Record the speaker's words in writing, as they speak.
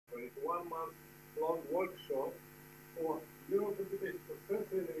month-long workshop for neurocomputation for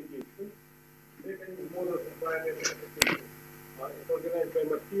sensory navigation, mechanism models and biometric applications. It's organized by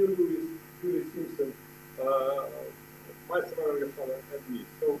Matthew Lewis, Julie Simpson, Massimo Ragazzano, and me.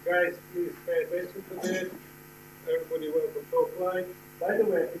 So guys, please pay attention to this. Everybody welcome to apply. By the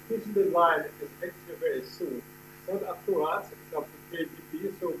way, application deadline is actually very soon. It's not up to us, it's up to KPP,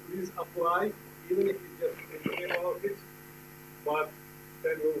 so please apply, even if you just think about it. But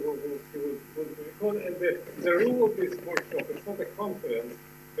then we'll see what we record. And the rule of this workshop, it's not a conference.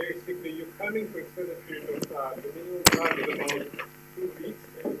 Basically, you're coming for extended period of time. The minimum time is about 2 weeks.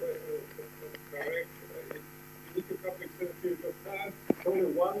 And correct. You need to come for extended period of time. It's only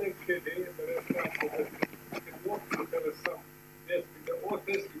one lecture a day, so that's not so that you can walk through some yes with the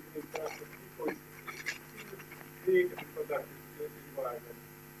authors, you can interact with people. It's create a productive environment.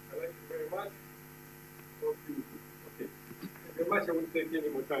 I like you very much. Hope you. Okay. Thank you very much. I won't take any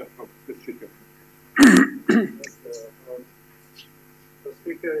more time from the speaker. The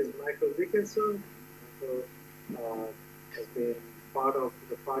speaker is Michael Dickinson. Michael has been part of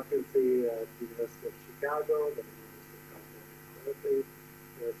the faculty at the University of Chicago, the University of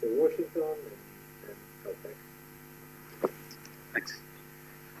University of Washington, and Caltech. Thanks.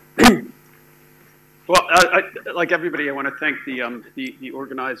 Well, like everybody, I want to thank the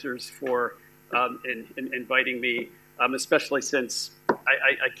organizers for inviting me, especially since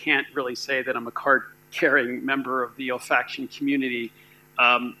I can't really say that I'm a card-carrying member of the Olfaction community,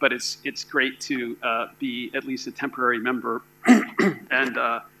 but it's great to be at least a temporary member, and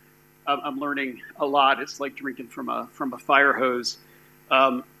I'm learning a lot. It's like drinking from a fire hose.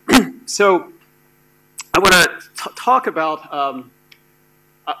 So I want to talk about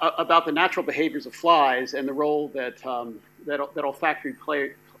the natural behaviors of flies and the role that olfactory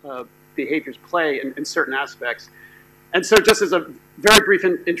behaviors play in certain aspects. And so just as a very brief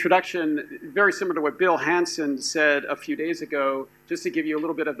introduction, very similar to what Bill Hansen said a few days ago, just to give you a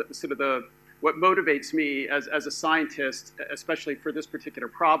little bit of what motivates me as a scientist, especially for this particular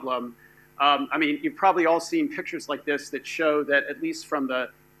problem. I mean, you've probably all seen pictures like this that show that, at least from the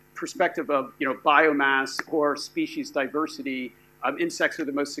perspective of biomass or species diversity, insects are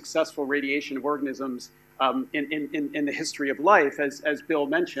the most successful radiation of organisms in the history of life, as Bill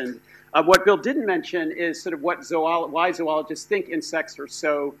mentioned. What Bill didn't mention is sort of why zoologists think insects are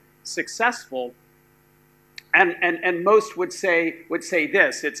so successful. And most would say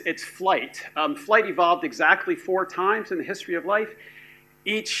this: it's flight. Flight evolved exactly 4 times in the history of life.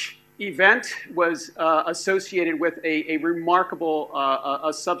 Each event was associated with a remarkable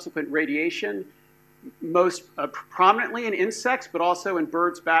subsequent radiation, most prominently in insects, but also in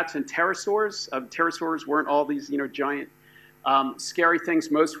birds, bats, and pterosaurs. Pterosaurs weren't all these giant scary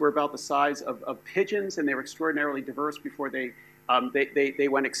things. Most were about the size of pigeons, and they were extraordinarily diverse before they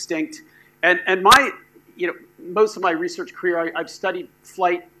went extinct. And my most of my research career, I've studied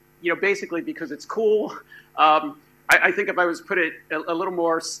flight, basically because it's cool. I think if I was put it a little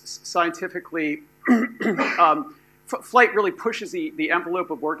more scientifically, flight really pushes the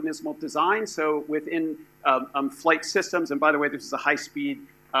envelope of organismal design. So within flight systems, and by the way, this is a high-speed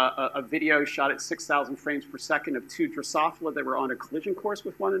a video shot at 6,000 frames per second of 2 Drosophila that were on a collision course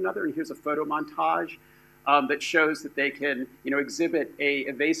with one another. And here's a photo montage that shows that they can exhibit a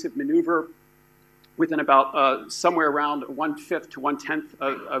evasive maneuver within about somewhere around 1/5 to 1/10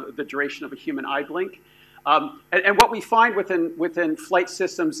 of the duration of a human eye blink. And what we find within flight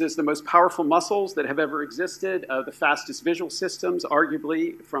systems is the most powerful muscles that have ever existed, the fastest visual systems,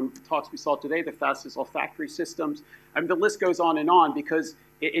 arguably, from the talks we saw today, the fastest olfactory systems. I mean, the list goes on because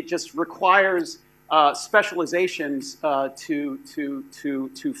it just requires specializations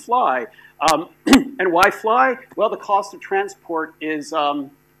to fly. And why fly? Well, the cost of transport is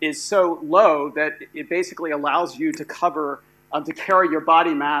so low that it basically allows you to carry your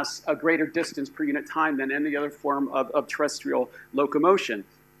body mass a greater distance per unit time than any other form of terrestrial locomotion.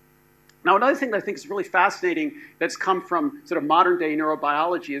 Now, another thing that I think is really fascinating that's come from sort of modern day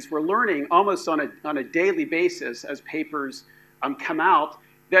neurobiology is we're learning almost on a daily basis as papers come out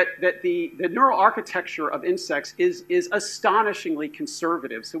that the neural architecture of insects is astonishingly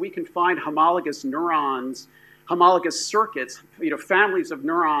conservative. So we can find homologous neurons, homologous circuits, families of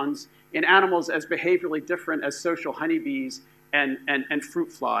neurons in animals as behaviorally different as social honeybees and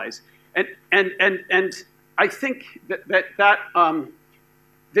fruit flies. And I think that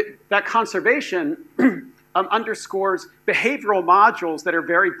conservation underscores behavioral modules that are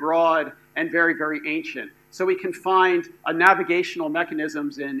very broad and very, very ancient. So we can find navigational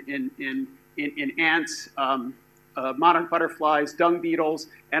mechanisms in ants monarch butterflies, dung beetles,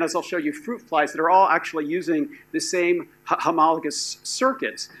 and as I'll show you, fruit flies that are all actually using the same homologous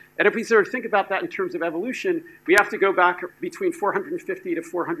circuits. And if we sort of think about that in terms of evolution, we have to go back between 450 to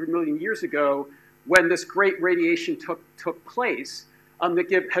 400 million years ago when this great radiation took place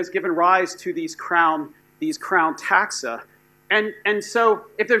that has given rise to these crown taxa. And so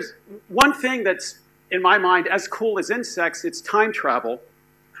if there's one thing that's, in my mind, as cool as insects, it's time travel.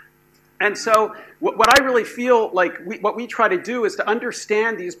 And so what I really feel like what we try to do is to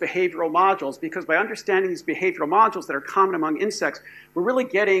understand these behavioral modules, because by understanding these behavioral modules that are common among insects, we're really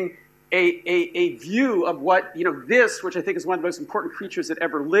getting a view of what, this, which I think is one of the most important creatures that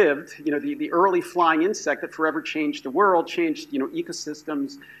ever lived, the early flying insect that forever changed the world, changed,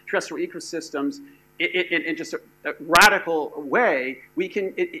 ecosystems, terrestrial ecosystems, in just a radical way. We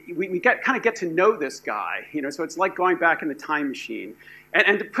kind of get to know this guy, so it's like going back in the time machine.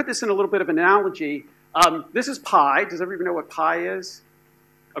 And to put this in a little bit of an analogy, this is pi. Does everybody know what pi is?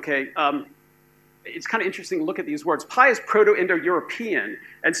 Okay, it's kind of interesting to look at these words. Pi is Proto-Indo-European,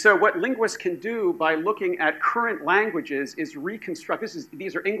 and so what linguists can do by looking at current languages is reconstruct.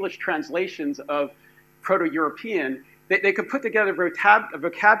 These are English translations of Proto-European. They could put together a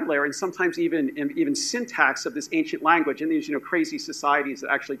vocabulary and sometimes even syntax of this ancient language in these crazy societies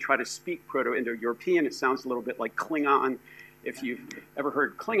that actually try to speak Proto-Indo-European. It sounds a little bit like Klingon, if you've ever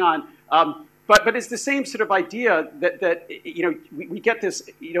heard Klingon. But it's the same sort of idea that we get this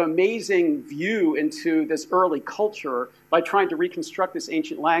amazing view into this early culture by trying to reconstruct this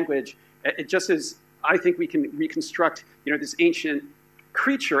ancient language. It just as I think we can reconstruct this ancient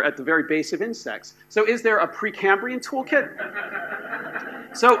creature at the very base of insects. So is there a Precambrian toolkit?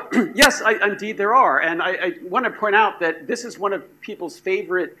 So yes, indeed there are. And I want to point out that this is one of people's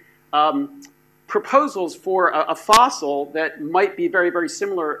favorite proposals for a fossil that might be very, very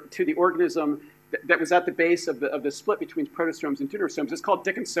similar to the organism that was at the base of the split between protostomes and deuterostomes. It's called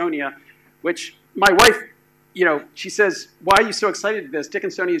Dickinsonia, which my wife, she says, why are you so excited to this?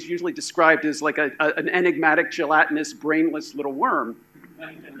 Dickinsonia is usually described as like an enigmatic, gelatinous, brainless little worm.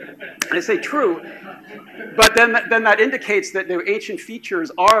 And I say true, but then that indicates that the ancient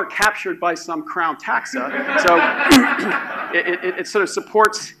features are captured by some crown taxa. So it sort of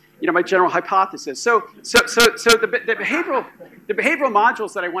supports my general hypothesis. So the behavioral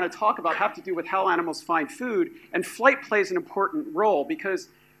modules that I want to talk about have to do with how animals find food, and flight plays an important role because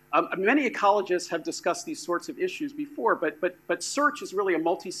many ecologists have discussed these sorts of issues before, but search is really a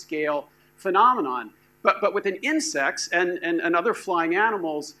multi-scale phenomenon. But within insects and other flying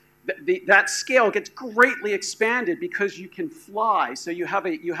animals, that scale gets greatly expanded because you can fly. So you have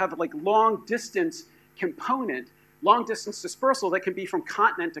like long distance component, long distance dispersal that can be from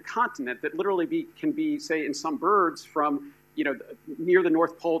continent to continent, that literally can be, say, in some birds from near the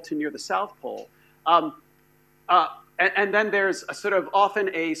North Pole to near the South Pole. And then there's often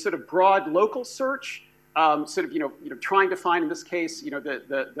a sort of broad local search, trying to find, in this case,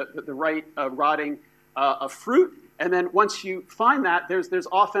 the right rotting fruit. And then once you find that, there's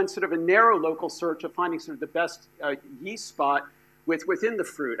often sort of a narrow local search of finding sort of the best yeast spot within the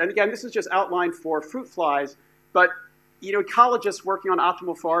fruit. And again, this is just outlined for fruit flies, but ecologists working on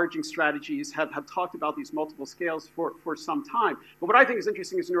optimal foraging strategies have talked about these multiple scales for some time. But what I think is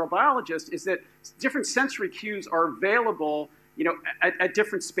interesting as a neurobiologist is that different sensory cues are available at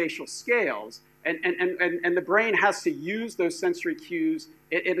different spatial scales. And the brain has to use those sensory cues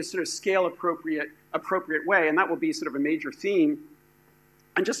in a sort of scale appropriate way, and that will be sort of a major theme.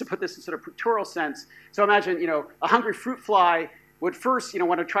 And just to put this in sort of pictorial sense, so imagine a hungry fruit fly would first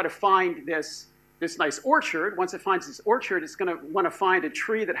want to try to find this nice orchard. Once it finds this orchard, it's going to want to find a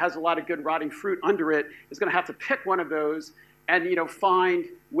tree that has a lot of good rotting fruit under it. It's going to have to pick one of those and find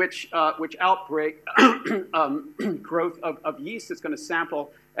which outbreak growth of yeast it's going to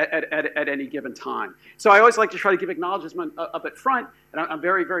sample at any given time. So I always like to try to give acknowledgement up at front, and I'm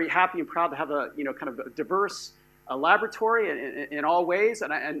very, very happy and proud to have a kind of a diverse laboratory in all ways.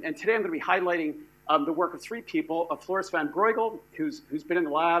 And today I'm going to be highlighting the work of three people: Floris van Breugel, who's been in the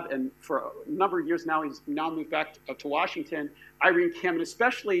lab and for a number of years now. He's now moved back to Washington. Irene Kim, and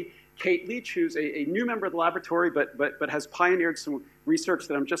especially Kate Leach, who's a new member of the laboratory, but has pioneered some research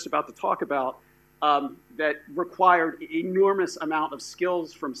that I'm just about to talk about that required enormous amount of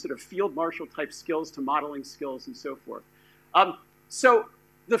skills, from sort of field marshal type skills to modeling skills and so forth. So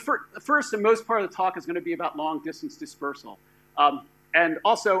the first and most part of the talk is going to be about long distance dispersal. And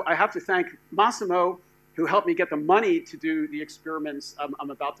also, I have to thank Massimo, who helped me get the money to do the experiments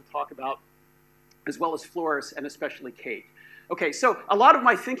I'm about to talk about, as well as Floris and especially Kate. Okay, so a lot of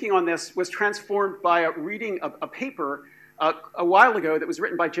my thinking on this was transformed by reading a paper a while ago that was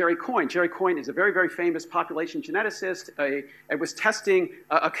written by Jerry Coyne. Jerry Coyne is a very, very famous population geneticist. And was testing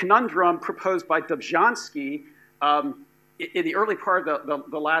a conundrum proposed by Dobzhansky in the early part of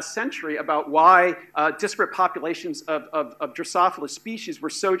the last century about why disparate populations of Drosophila species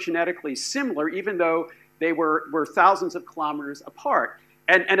were so genetically similar, even though they were thousands of kilometers apart.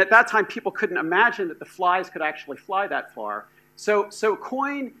 And at that time, people couldn't imagine that the flies could actually fly that far. So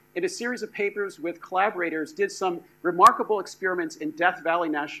Coyne, in a series of papers with collaborators, did some remarkable experiments in Death Valley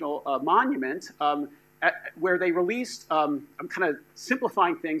National Monument, where they released, I'm kind of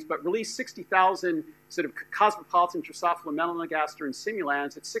simplifying things, but released 60,000 sort of cosmopolitan Drosophila melanogaster and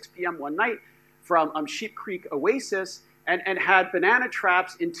simulans at 6 p.m. one night from Sheep Creek Oasis, and had banana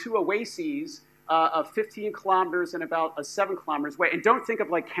traps in 2 oases of 15 kilometers and about 7 kilometers away. And don't think of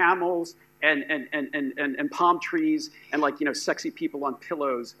like camels and palm trees and like, you know, sexy people on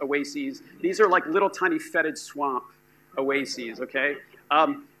pillows oases. These are like little tiny fetid swamp oases, okay?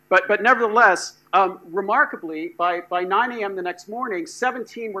 But nevertheless, remarkably, by 9 a.m. the next morning,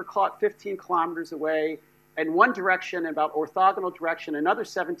 17 were caught 15 kilometers away in one direction, about orthogonal direction. Another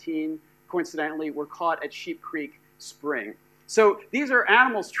 17, coincidentally, were caught at Sheep Creek Spring. So these are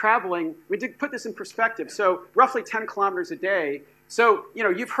animals traveling. We did put this in perspective. So roughly 10 kilometers a day. So, you know,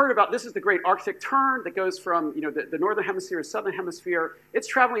 you've heard about, this is the great Arctic tern that goes from, you know, the northern hemisphere to southern hemisphere. It's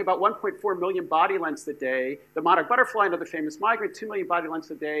traveling about 1.4 million body lengths a day. The monarch butterfly, another famous migrant, 2 million body lengths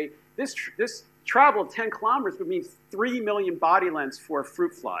a day. This travel of 10 kilometers would mean 3 million body lengths for a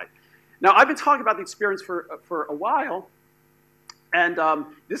fruit fly. Now, I've been talking about the experience for a while. And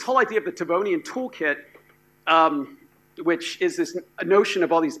this whole idea of the Devonian toolkit, which is this notion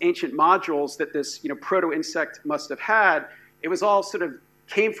of all these ancient modules that this, you know, proto-insect must have had. It was all sort of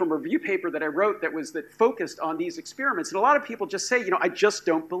came from a review paper that I wrote that focused on these experiments. And a lot of people just say, you know, I just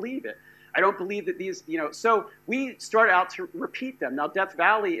don't believe it. I don't believe that these, you know, so we started out to repeat them. Now, Death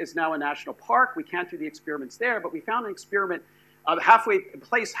Valley is now a national park. We can't do the experiments there, but we found an experiment halfway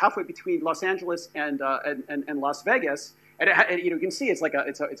between Los Angeles and Las Vegas. And you know, you can see it's like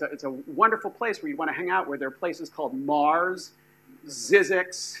it's a wonderful place where you want to hang out. Where there are places called Mars,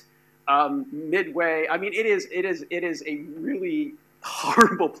 Zizix, Midway. I mean, it is a really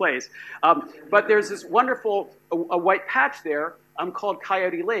horrible place. But there's this wonderful a white patch there called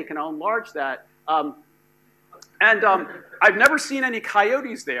Coyote Lake, and I'll enlarge that. I've never seen any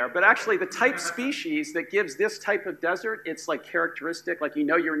coyotes there, but actually the type species that gives this type of desert, it's like characteristic, like you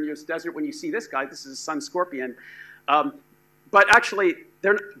know you're in this desert when you see this guy. This is a sun scorpion. But actually,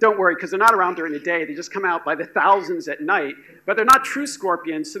 don't worry, because they're not around during the day. They just come out by the thousands at night. But they're not true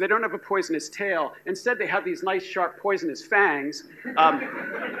scorpions, so they don't have a poisonous tail. Instead, they have these nice, sharp, poisonous fangs.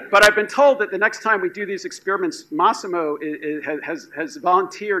 But I've been told that the next time we do these experiments, Massimo has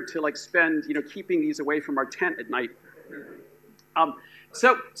volunteered to like spend, you know, keeping these away from our tent at night.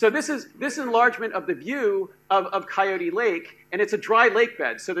 So this enlargement of the view of Coyote Lake, and it's a dry lake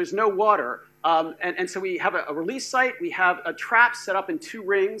bed, so there's no water. And so we have a release site. We have a trap set up in 2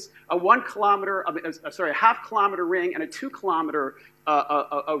 rings, a half kilometer ring and a 2 kilometer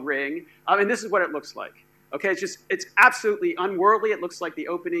ring. And this is what it looks like. Okay, it's absolutely unworldly. It looks like the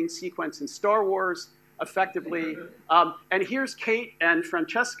opening sequence in Star Wars, effectively. And here's Kate and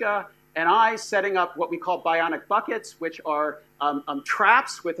Francesca and I setting up what we call bionic buckets, which are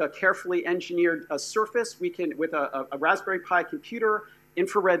traps with a carefully engineered surface. We can, with a Raspberry Pi computer,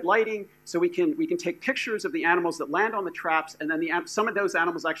 infrared lighting, so we can take pictures of the animals that land on the traps, and then some of those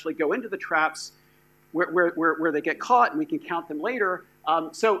animals actually go into the traps where they get caught, and we can count them later.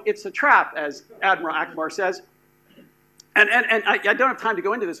 So it's a trap, as Admiral Akbar says. And I don't have time to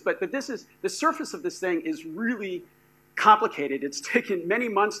go into this, but this is, the surface of this thing is really complicated. It's taken many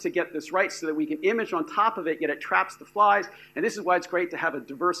months to get this right so that we can image on top of it, yet it traps the flies. And this is why it's great to have a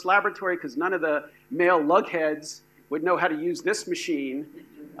diverse laboratory, because none of the male lugheads would know how to use this machine.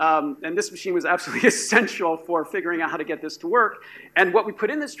 And this machine was absolutely essential for figuring out how to get this to work. And what we put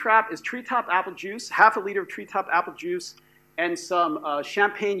in this trap is treetop apple juice, half a liter of treetop apple juice, and some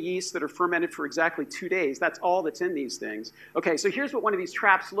champagne yeast that are fermented for exactly 2 days. That's all that's in these things. Okay, so here's what one of these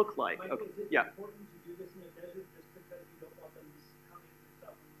traps look like. Michael, okay. Is it Yeah. important to do this in the desert just because you don't want them coming to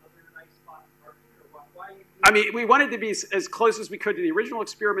some other nice spot in Arctic, or why I mean, we wanted to be as close as we could to the original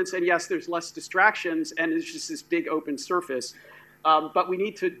experiments, and yes, there's less distractions, and it's just this big open surface. But we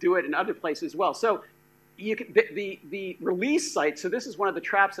need to do it in other places as well. So you can, the release site, so this is one of the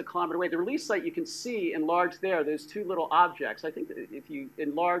traps a kilometer away. The release site you can see enlarged there. There's 2 little objects. I think that if you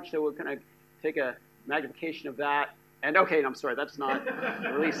enlarge, so we're going to take a magnification of that. And okay, I'm sorry, that's not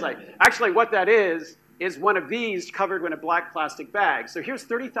the release site. Actually, what that is one of these covered in a black plastic bag. So here's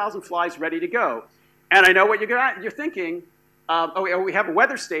 30,000 flies ready to go. And I know what you're thinking. We have a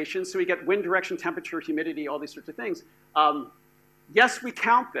weather station, so we get wind direction, temperature, humidity, all these sorts of things. Yes, we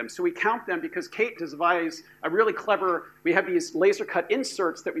count them. So we count them because Kate devised a really clever, we have these laser cut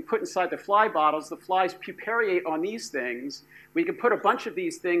inserts that we put inside the fly bottles. The flies pupariate on these things. We can put a bunch of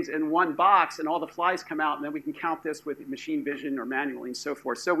these things in one box and all the flies come out, and then we can count this with machine vision or manually and so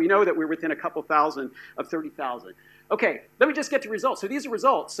forth. So we know that we're within a couple thousand of 30,000. Okay, let me just get to results. So these are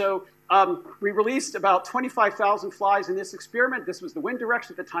results. So we released about 25,000 flies in this experiment. This was the wind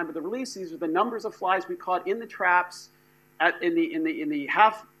direction at the time of the release. These are the numbers of flies we caught in the traps in the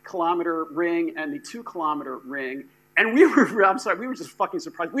half-kilometer ring and the 2-kilometer ring. And we were just fucking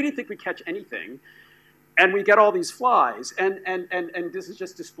surprised. We didn't think we'd catch anything. And we get all these flies. And this is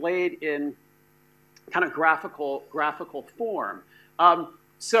just displayed in kind of graphical form.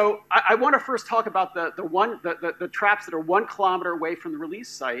 So I want to first talk about the traps that are 1 kilometer away from the release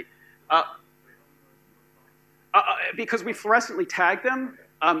site, because we fluorescently tag them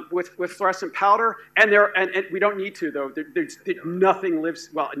with fluorescent powder, and we don't need to though. Nothing lives.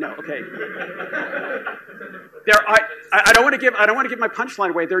 Well, no, okay. I don't want to give my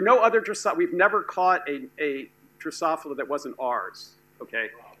punchline away. There are no other Drosophila. We've never caught a Drosophila that wasn't ours. Okay,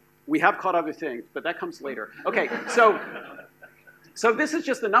 we have caught other things, but that comes later. Okay, So this is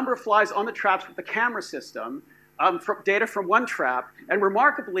just the number of flies on the traps with the camera system, data from one trap. And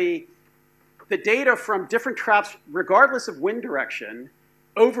remarkably, the data from different traps, regardless of wind direction,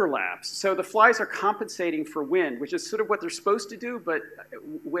 overlaps. So the flies are compensating for wind, which is sort of what they're supposed to do, but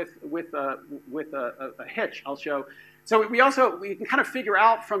with a hitch, I'll show. So we can kind of figure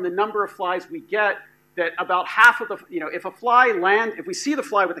out from the number of flies we get that about half of the, if we see the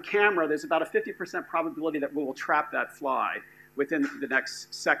fly with the camera, there's about a 50% probability that we will trap that fly within the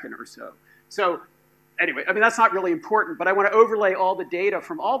next second or so. So anyway, I mean, that's not really important, but I want to overlay all the data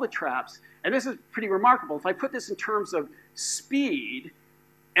from all the traps. And this is pretty remarkable. If I put this in terms of speed,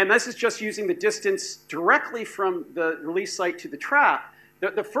 and this is just using the distance directly from the release site to the trap,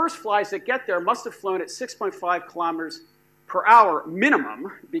 the first flies that get there must have flown at 6.5 kilometers per hour minimum,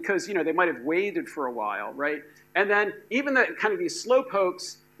 because they might have waited for a while, right? And then even the kind of these slow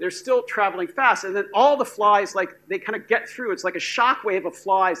pokes, they're still traveling fast. And then all the flies, they kind of get through. It's like a shock wave of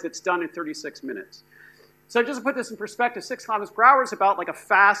flies that's done in 36 minutes. So just to put this in perspective, 6 kilometers per hour is about like a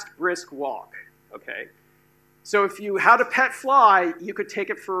fast, brisk walk, okay? So if you had a pet fly, you could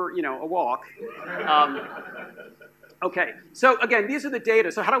take it for, a walk. Okay, so again, these are the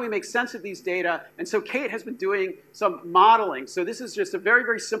data. So how do we make sense of these data? And so Kate has been doing some modeling. So this is just a very,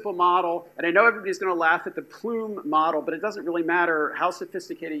 very simple model. And I know everybody's going to laugh at the plume model, but it doesn't really matter how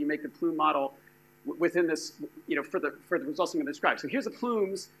sophisticated you make the plume model within this, for the results I'm going to describe. So here's the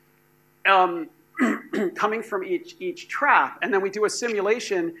plumes coming from each trap. And then we do a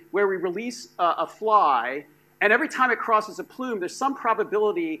simulation where we release a fly. And every time it crosses a plume, there's some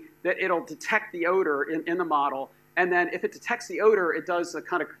probability that it'll detect the odor in the model. And then if it detects the odor, it does a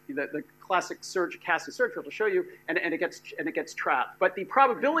kind of the classic casted search filter, I'll show you, and it gets trapped. But the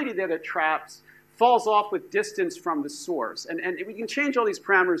probability that it traps falls off with distance from the source. And we can change all these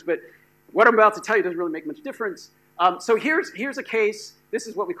parameters, but what I'm about to tell you doesn't really make much difference. So here's a case. This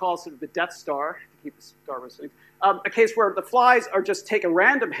is what we call sort of the Death Star, to keep the star listening. A case where the flies just take a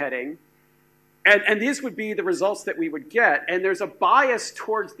random heading, and these would be the results that we would get. And there's a bias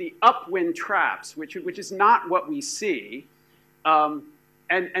towards the upwind traps, which is not what we see. And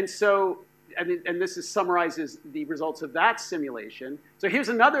this summarizes the results of that simulation. So here's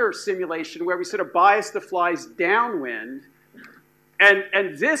another simulation where we sort of bias the flies downwind.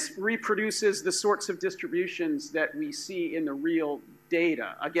 And this reproduces the sorts of distributions that we see in the real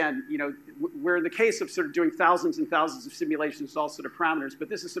data. Again, we're in the case of sort of doing thousands and thousands of simulations, all sort of parameters, but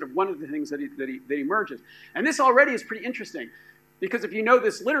this is sort of one of the things that emerges. And this already is pretty interesting, because if you know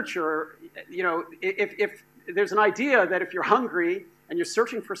this literature, if there's an idea that if you're hungry and you're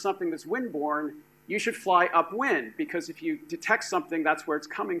searching for something that's windborne, you should fly upwind, because if you detect something, that's where it's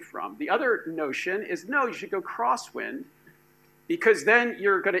coming from. The other notion is, no, you should go crosswind, because then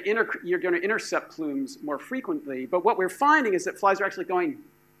you're going to intercept plumes more frequently. But what we're finding is that flies are actually going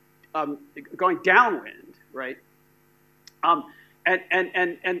downwind, right? And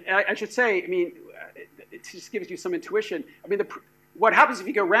I should say, I mean, it just gives you some intuition. I mean, what happens if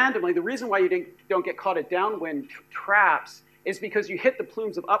you go randomly? The reason why you don't get caught at downwind traps is because you hit the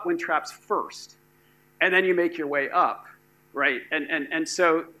plumes of upwind traps first, and then you make your way up, right? And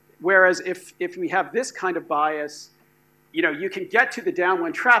so, whereas if we have this kind of bias, you can get to the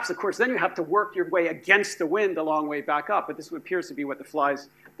downwind traps. Of course, then you have to work your way against the wind a long way back up. But this appears to be what the flies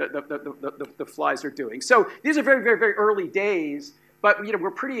are doing. So these are very, very, very early days. but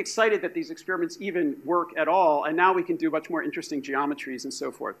we're pretty excited that these experiments even work at all, and now we can do much more interesting geometries and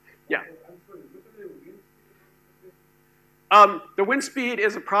so forth. Yeah. The wind speed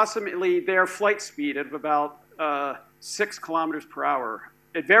is approximately their flight speed of about 6 kilometers per hour.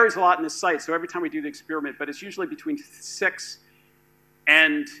 It varies a lot in this site, so every time we do the experiment, but it's usually between 6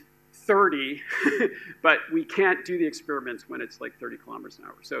 and 30, but we can't do the experiments when it's like 30 kilometers an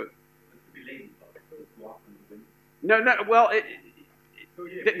hour. So, no, well,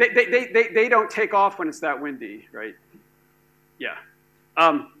 they don't take off when it's that windy, right? Yeah.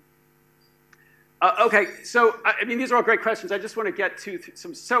 Okay, so I mean, these are all great questions. I just want to get to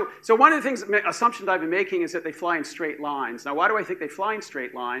some. So one of the things, assumptions I've been making is that they fly in straight lines. Now, why do I think they fly in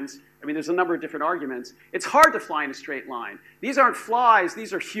straight lines? I mean, there's a number of different arguments. It's hard to fly in a straight line. These aren't flies.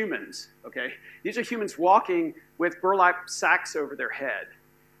 These are humans. Okay, these are humans walking with burlap sacks over their head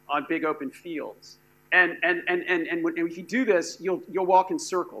on big open fields. And when you do this, you'll walk in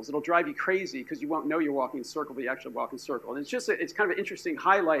circles. It'll drive you crazy because you won't know you're walking in a circle, but you actually walk in a circle. And it's kind of an interesting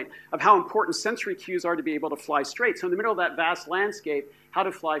highlight of how important sensory cues are to be able to fly straight. So in the middle of that vast landscape, how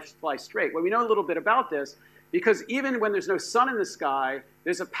to fly straight. Well, we know a little bit about this because even when there's no sun in the sky,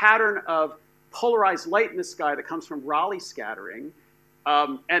 there's a pattern of polarized light in the sky that comes from Rayleigh scattering,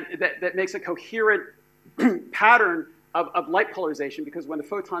 and that makes a coherent pattern of light polarization, because when the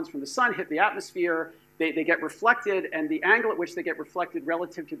photons from the sun hit the atmosphere, they get reflected, and the angle at which they get reflected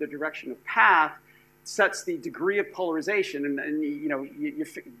relative to the direction of path sets the degree of polarization. And you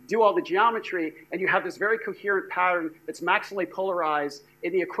do all the geometry, and you have this very coherent pattern that's maximally polarized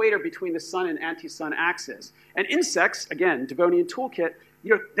in the equator between the sun and anti-sun axis. And insects, again, Devonian toolkit,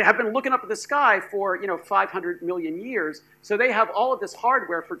 they have been looking up at the sky for 500 million years, so they have all of this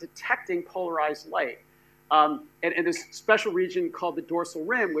hardware for detecting polarized light. And this special region called the dorsal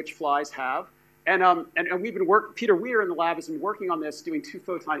rim, which flies have. And we've been Peter Weir in the lab has been working on this, doing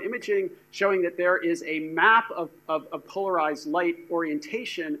 2-photon imaging, showing that there is a map of polarized light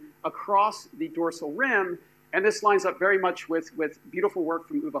orientation across the dorsal rim. And this lines up very much with beautiful work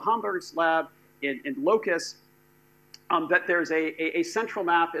from Uwe Homburg's lab in Locus, that there's a central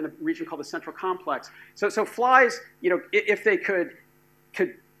map in a region called the central complex. So flies, if they could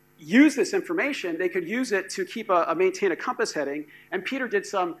use this information, they could use it to maintain a compass heading. And Peter did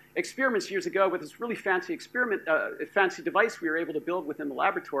some experiments years ago with this really fancy fancy device we were able to build within the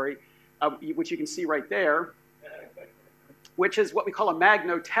laboratory, which you can see right there, which is what we call a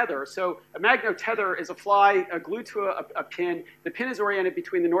magno-tether. So a magno-tether is a fly glued to a pin. The pin is oriented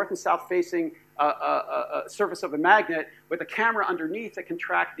between the north and south facing surface of a magnet with a camera underneath that can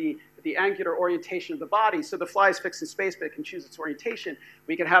track the angular orientation of the body. So the fly is fixed in space, but it can choose its orientation.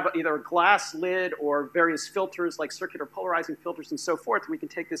 We can have either a glass lid or various filters like circular polarizing filters and so forth. We can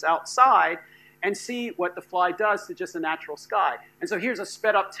take this outside and see what the fly does to just a natural sky. And so here's a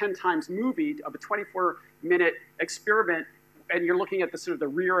sped up 10 times movie of a 24-minute experiment, and you're looking at the sort of the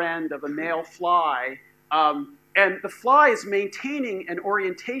rear end of a male fly. And the fly is maintaining an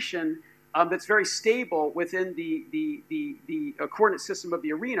orientation that's very stable within the coordinate system of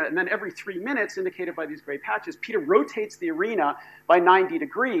the arena. And then every 3 minutes, indicated by these gray patches, Peter rotates the arena by 90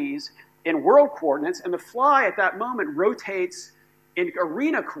 degrees in world coordinates, and the fly at that moment rotates in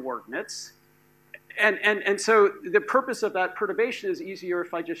arena coordinates. And so the purpose of that perturbation is easier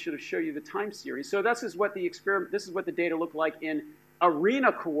if I just show you the time series. So this is what the data look like in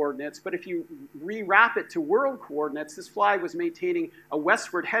arena coordinates, but if you rewrap it to world coordinates, this fly was maintaining a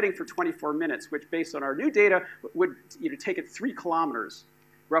westward heading for 24 minutes, which based on our new data would take it 3 kilometers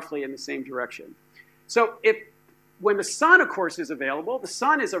roughly in the same direction. So when the sun, of course, is available, the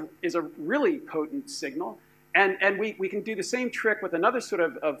sun is a really potent signal, and we can do the same trick with another sort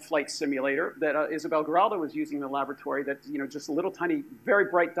of flight simulator that Isabel Giraldo was using in the laboratory, that just a little tiny, very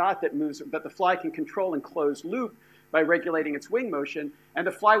bright dot that moves, that the fly can control in closed loop by regulating its wing motion, and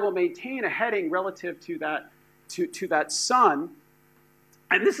the fly will maintain a heading relative to that sun.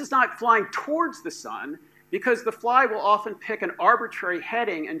 And this is not flying towards the sun, because the fly will often pick an arbitrary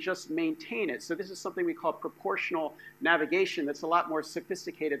heading and just maintain it. So this is something we call proportional navigation that's a lot more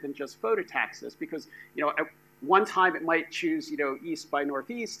sophisticated than just phototaxis, because at one time it might choose east by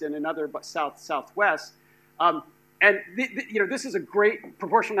northeast and another by southwest. And this is a great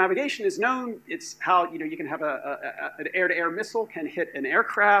proportional navigation is known. It's how you can have an air-to-air missile can hit an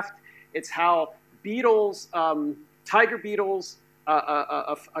aircraft. It's how beetles, tiger beetles,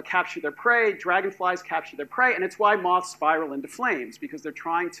 capture their prey. Dragonflies capture their prey, and it's why moths spiral into flames, because they're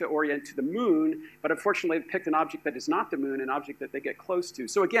trying to orient to the moon, but unfortunately they've picked an object that is not the moon, an object that they get close to.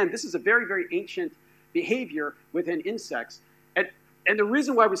 So again, this is a very, very ancient behavior within insects, and the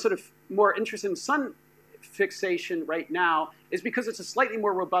reason why we're sort of more interested in sun fixation right now is because it's a slightly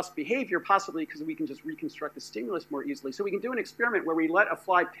more robust behavior, possibly because we can just reconstruct the stimulus more easily. So we can do an experiment where we let a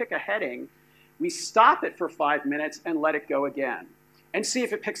fly pick a heading, we stop it for 5 minutes and let it go again, and see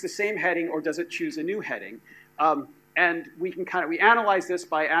if it picks the same heading or does it choose a new heading. And we analyze this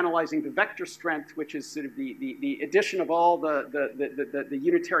by analyzing the vector strength, which is sort of the addition of all the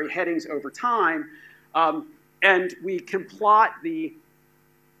unitary headings over time. And we can plot the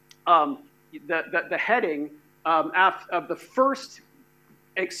heading of the first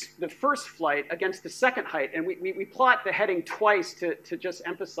flight against the second height. And we plot the heading twice to just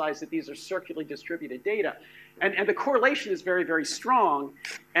emphasize that these are circularly distributed data. And the correlation is very, very strong.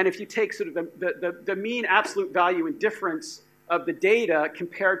 And if you take sort of the mean absolute value and difference of the data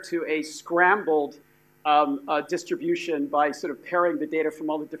compared to a scrambled distribution by sort of pairing the data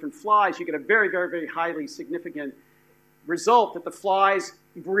from all the different flies, you get a very, very, very highly significant result that the flies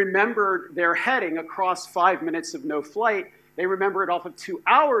remembered their heading across 5 minutes of no flight. They remember it off of 2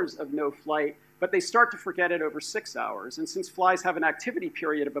 hours of no flight, but they start to forget it over 6 hours. And since flies have an activity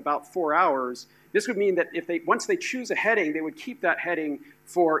period of about 4 hours, this would mean that if once they choose a heading, they would keep that heading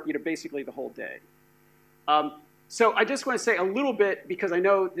for basically the whole day. So I just want to say a little bit, because I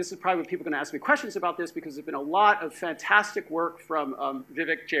know this is probably what people are going to ask me questions about this, because there's been a lot of fantastic work from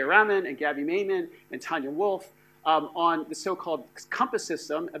Vivek Jayaraman and Gabby Mayman and Tanya Wolf on the so-called compass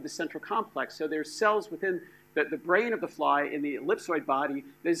system of the central complex. So there's cells within the brain of the fly in the ellipsoid body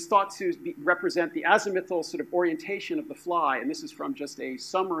that is thought to represent the azimuthal sort of orientation of the fly. And this is from just a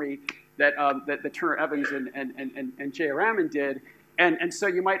summary that Turner Evans and Jayaraman did. And so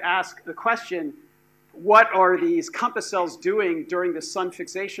you might ask the question, what are these compass cells doing during the sun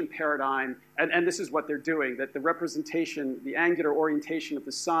fixation paradigm? And this is what they're doing, that the representation, the angular orientation of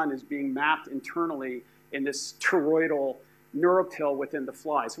the sun is being mapped internally in this toroidal neuropil within the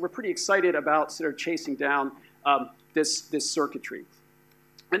fly. So we're pretty excited about sort of chasing down this circuitry.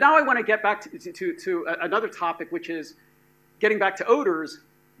 And now I want to get back to another topic, which is getting back to odors.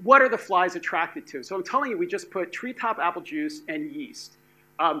 What are the flies attracted to? So I'm telling you, we just put treetop apple juice and yeast.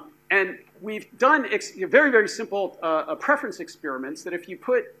 And we've done very, very simple preference experiments that if you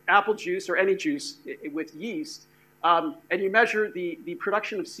put apple juice or any juice with yeast, and you measure the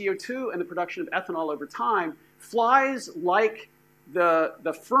production of CO2 and the production of ethanol over time, flies like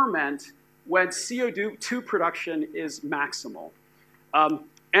the ferment when CO2 production is maximal.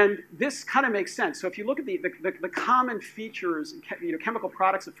 And this kind of makes sense. So if you look at the common features, chemical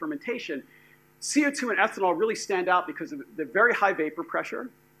products of fermentation, CO2 and ethanol really stand out because of the very high vapor pressure,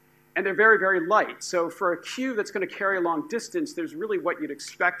 and they're very, very light. So for a cue that's going to carry a long distance, there's really what you'd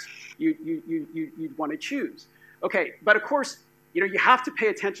expect you'd want to choose. Okay, but of course, you have to pay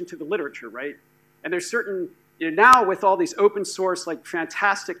attention to the literature, right? And there's certain, now with all these open source, like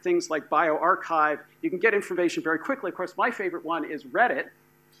fantastic things like bioRxiv, you can get information very quickly. Of course, my favorite one is Reddit.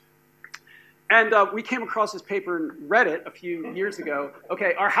 And we came across this paper in Reddit a few years ago.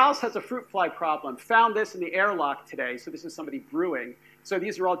 Okay, our house has a fruit fly problem. Found this in the airlock today. So this is somebody brewing. So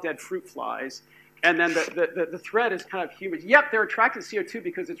these are all dead fruit flies. And then the thread is kind of humid. Yep, they're attracted to CO2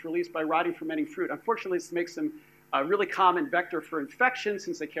 because it's released by rotting fermenting fruit. Unfortunately, this makes them a really common vector for infection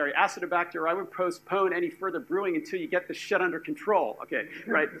since they carry Acinetobacter. I would postpone any further brewing until you get this shit under control. Okay,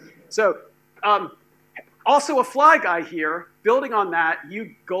 right? So also a fly guy here, building on that,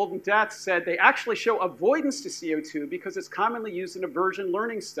 you Golden Death said they actually show avoidance to CO2 because it's commonly used in aversion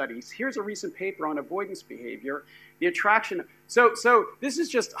learning studies. Here's a recent paper on avoidance behavior. The attraction. So this is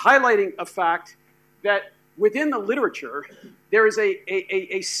just highlighting a fact that within the literature, there is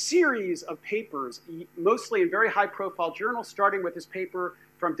a series of papers, mostly in very high-profile journals, starting with this paper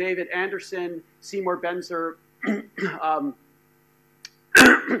from David Anderson, Seymour Benzer,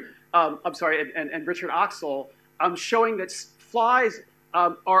 I'm sorry, and Richard Oxel, showing that flies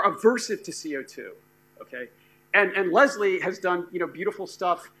are aversive to CO2. Okay, and Leslie has done beautiful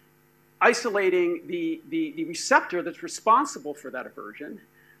stuff, isolating the receptor that's responsible for that aversion.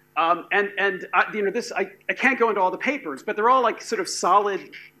 This I can't go into all the papers, but they're all like sort of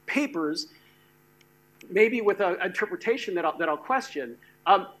solid papers, maybe with an interpretation that I'll question.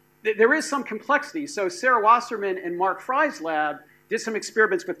 There is some complexity. So Sarah Wasserman and Mark Fry's lab did some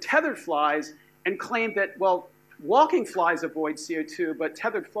experiments with tethered flies and claimed that, well, walking flies avoid CO2, but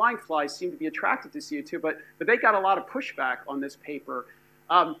tethered flying flies seem to be attracted to CO2. But they got a lot of pushback on this paper.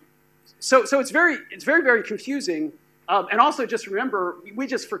 So it's very, very confusing. And also just remember, we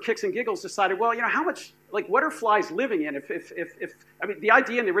just for kicks and giggles decided, well, how much, like, what are flies living in? I mean, the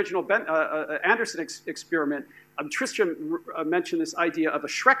idea in the original Anderson experiment, Tristram mentioned this idea of a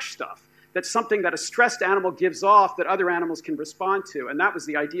Shrek stuff. That's something that a stressed animal gives off that other animals can respond to. And that was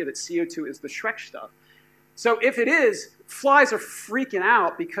the idea that CO2 is the Shrek stuff. So if it is, flies are freaking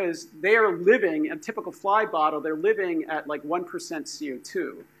out because they are living, a typical fly bottle, they're living at like 1%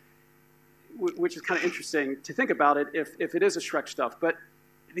 CO2, which is kind of interesting to think about it if it is a Shrek stuff. But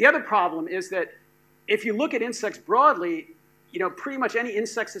the other problem is that if you look at insects broadly, pretty much any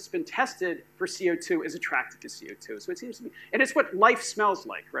insect that's been tested for CO2 is attracted to CO2. So it seems to be, and it's what life smells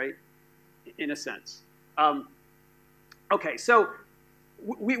like, right? In a sense. Okay, so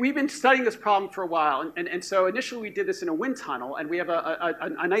we've been studying this problem for a while, and so initially we did this in a wind tunnel, and we have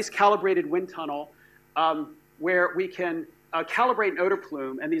a nice calibrated wind tunnel where we can calibrate an odor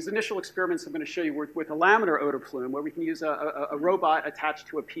plume, and these initial experiments I'm going to show you with a laminar odor plume, where we can use a robot attached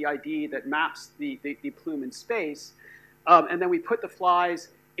to a PID that maps the plume in space, and then we put the flies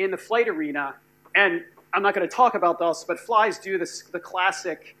in the flight arena, and I'm not going to talk about this, but flies do the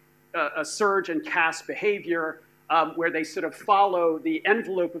classic surge and cast behavior, where they sort of follow the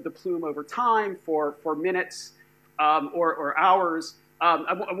envelope of the plume over time for minutes or hours.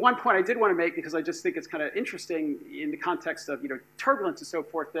 One point I did want to make, because I just think it's kind of interesting in the context of turbulence and so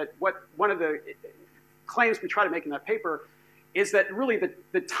forth, that one of the claims we try to make in that paper is that really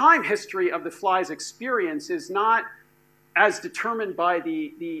the time history of the fly's experience is not as determined by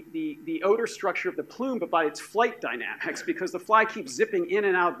the odor structure of the plume, but by its flight dynamics, because the fly keeps zipping in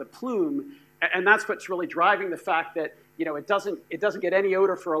and out of the plume. And that's what's really driving the fact that it doesn't get any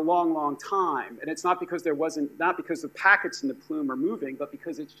odor for a long, long time, and it's not because the packets in the plume are moving, but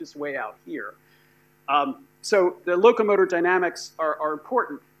because it's just way out here. So the locomotor dynamics are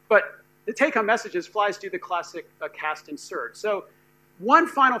important, but the take-home message is flies do the classic cast and surge. So one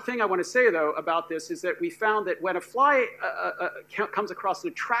final thing I want to say though about this is that we found that when a fly comes across an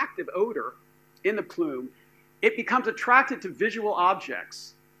attractive odor in the plume, it becomes attracted to visual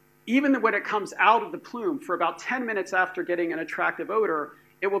objects. Even when it comes out of the plume, for about 10 minutes after getting an attractive odor,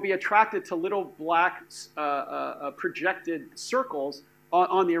 it will be attracted to little black projected circles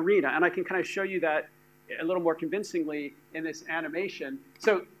on the arena. And I can kind of show you that a little more convincingly in this animation.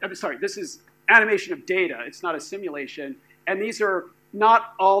 So, I'm sorry, this is animation of data. It's not a simulation. And these are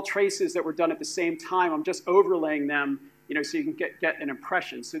not all traces that were done at the same time. I'm just overlaying them, so you can get an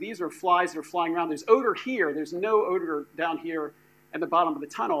impression. So these are flies that are flying around. There's odor here. There's no odor down here at the bottom of the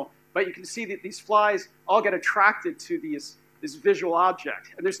tunnel, but you can see that these flies all get attracted to this visual object,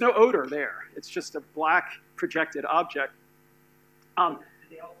 and there's no odor there. It's just a black projected object. No.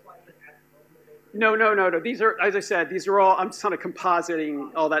 These are, as I said, these are all, I'm just kind of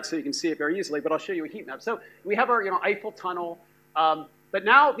compositing all that so you can see it very easily, but I'll show you a heat map. So we have our Eiffel tunnel, but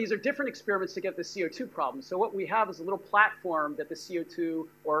now these are different experiments to get the CO2 problem. So what we have is a little platform that the CO2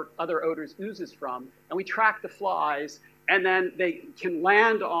 or other odors oozes from, and we track the flies, and then they can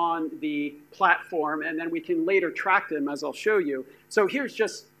land on the platform, and then we can later track them, as I'll show you. So here's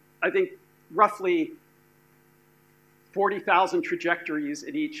just, I think, roughly 40,000 trajectories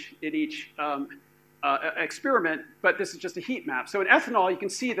in each experiment, but this is just a heat map. So in ethanol, you can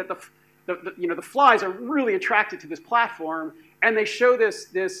see that the flies are really attracted to this platform, and they show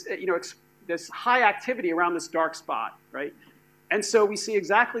this high activity around this dark spot, right? And so we see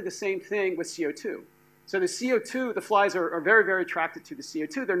exactly the same thing with CO2. So the CO2, the flies are very, very attracted to the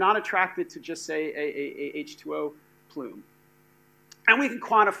CO2. They're not attracted to just, say, a H2O plume. And we can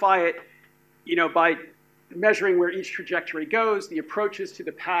quantify it, by measuring where each trajectory goes, the approaches to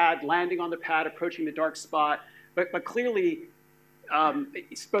the pad, landing on the pad, approaching the dark spot. But clearly,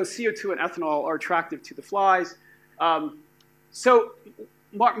 both CO2 and ethanol are attractive to the flies. So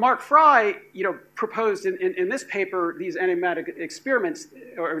Mark Fry, proposed in this paper these enigmatic experiments,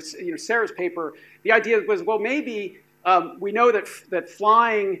 or Sarah's paper. The idea was, well, maybe we know that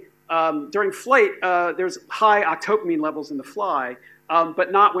flying during flight, there's high octopamine levels in the fly,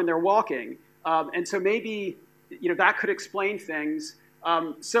 but not when they're walking, and so maybe that could explain things.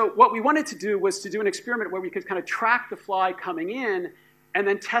 So what we wanted to do was to do an experiment where we could kind of track the fly coming in, and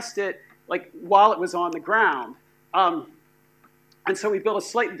then test it while it was on the ground. And so we built a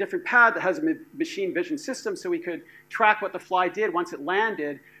slightly different pad that has a machine vision system, so we could track what the fly did once it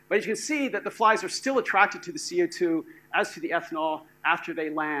landed. But you can see that the flies are still attracted to the CO2 as to the ethanol after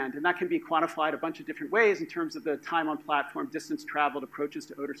they land. And that can be quantified a bunch of different ways in terms of the time on platform, distance traveled, approaches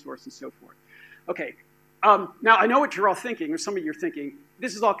to odor source, and so forth. Okay, now I know what you're all thinking, or some of you are thinking,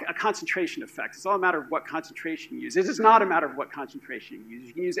 this is all a concentration effect. It's all a matter of what concentration you use. This is not a matter of what concentration you use.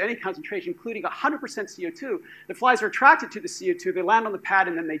 You can use any concentration, including 100% CO2. The flies are attracted to the CO2, they land on the pad,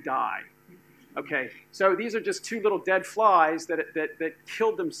 and then they die. Okay, so these are just two little dead flies that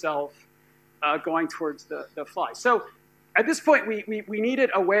killed themselves going towards the fly. So at this point, we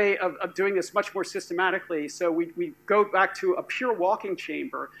needed a way of doing this much more systematically. So we go back to a pure walking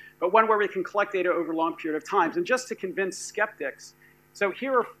chamber, but one where we can collect data over a long period of time. And just to convince skeptics, so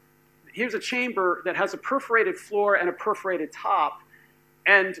here's a chamber that has a perforated floor and a perforated top.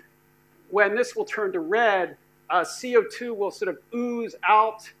 And when this will turn to red, CO2 will sort of ooze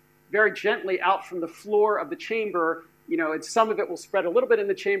out very gently out from the floor of the chamber. You know, and some of it will spread a little bit in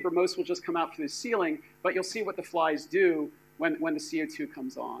the chamber. Most will just come out through the ceiling. But you'll see what the flies do when the CO2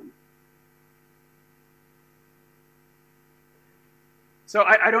 comes on. So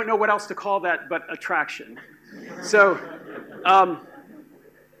I don't know what else to call that but attraction. So,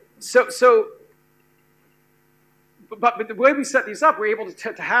 but the way we set these up, we're able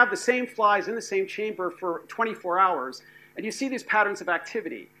to have the same flies in the same chamber for 24 hours. And you see these patterns of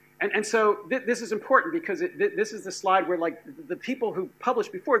activity. And so this is important because this is the slide where, like, the people who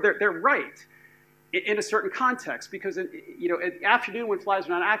published before, they're right in a certain context, because you know, at afternoon when flies are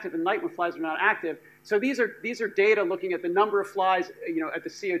not active and night when flies are not active. So these are data looking at the number of flies, you know, at the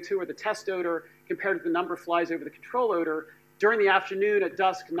CO2 or the test odor compared to the number of flies over the control odor during the afternoon, at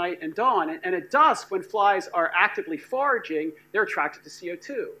dusk, night, and dawn. And at dusk, when flies are actively foraging, they're attracted to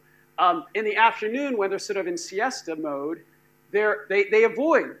CO2. In the afternoon, when they're sort of in siesta mode, they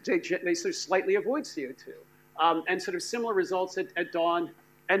sort of slightly avoid CO2, and sort of similar results at dawn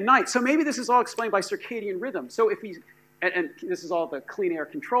and night. So maybe this is all explained by circadian rhythm. So if we, and this is all the clean air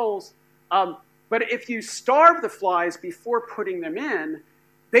controls, but if you starve the flies before putting them in,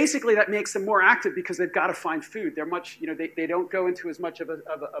 basically that makes them more active because they've got to find food. They're much, you know, they don't go into as much of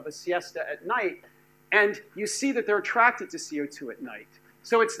a siesta at night, and you see that they're attracted to CO2 at night.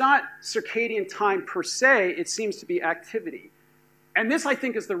 So it's not circadian time per se, it seems to be activity. And this, I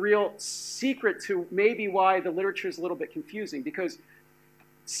think, is the real secret to maybe why the literature is a little bit confusing, because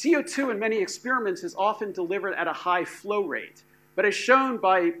CO2 in many experiments is often delivered at a high flow rate. But as shown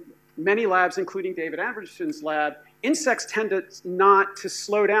by many labs, including David Anderson's lab, insects tend not to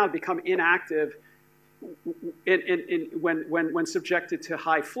slow down, become inactive when subjected to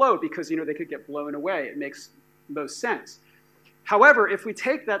high flow, because, you know, they could get blown away. It makes most sense. However, if we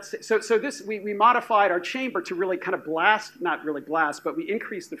take that, we modified our chamber to really kind of not really blast, but we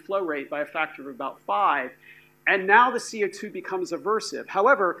increased the flow rate by a factor of about 5. And now the CO2 becomes aversive.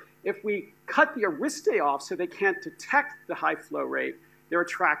 However, if we cut the aristae off so they can't detect the high flow rate, they're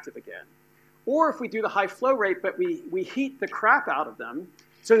attractive again. Or if we do the high flow rate, but we heat the crap out of them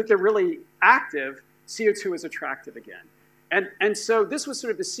so that they're really active, CO2 is attractive again. And so this was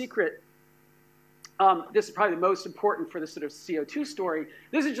sort of the secret. This is probably the most important for the sort of CO2 story.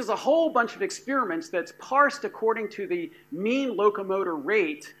 This is just a whole bunch of experiments that's parsed according to the mean locomotor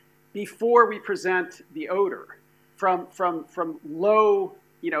rate before we present the odor, from low,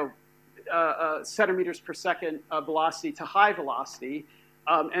 you know, centimeters per second velocity to high velocity.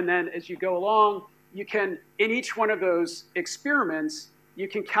 And then as you go along, you can, in each one of those experiments, you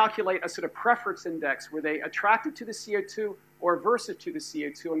can calculate a sort of preference index. Were they attracted to the CO2 or aversive to the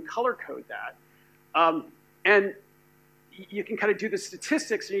CO2, and color code that. And you can kind of do the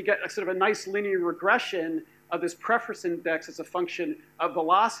statistics, and you get a sort of a nice linear regression of this preference index as a function of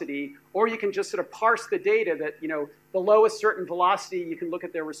velocity, or you can just sort of parse the data that, you know, below a certain velocity, you can look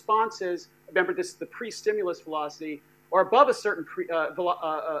at their responses. Remember, this is the pre-stimulus velocity, or above a certain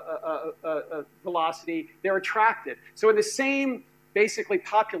velocity, they're attracted. So in the same, basically,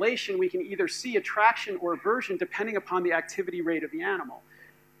 population, we can either see attraction or aversion depending upon the activity rate of the animal.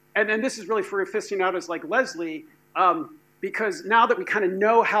 And then this is really for aficionados like Leslie, because now that we kind of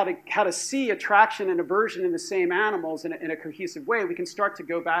know how to see attraction and aversion in the same animals in a cohesive way, we can start to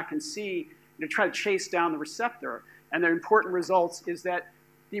go back and see, you know, try to chase down the receptor. And the important results is that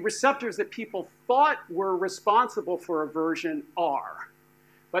the receptors that people thought were responsible for aversion are,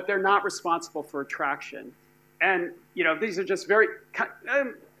 but they're not responsible for attraction. And, you know, these are just very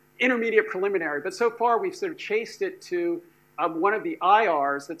intermediate preliminary, but so far we've sort of chased it to one of the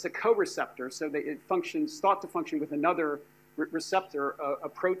IRs that's a co-receptor, so that it functions, thought to function with another receptor, a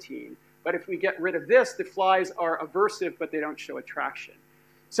protein. But if we get rid of this, the flies are aversive, but they don't show attraction.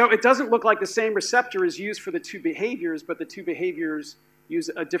 So it doesn't look like the same receptor is used for the two behaviors, but the two behaviors use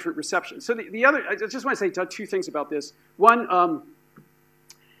a different reception. So the other, I just want to say two things about this. One,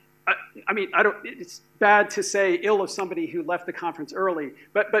 I mean, it's bad to say ill of somebody who left the conference early,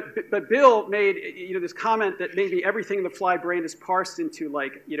 but Bill made, you know, this comment that maybe everything in the fly brain is parsed into,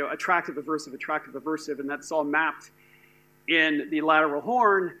 like, you know, attractive, aversive, and that's all mapped in the lateral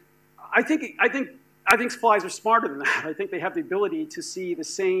horn. I think flies are smarter than that. I think they have the ability to see the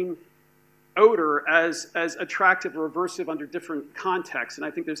same odor as attractive or aversive under different contexts, and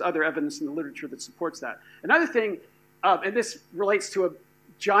I think there's other evidence in the literature that supports that. Another thing and this relates to a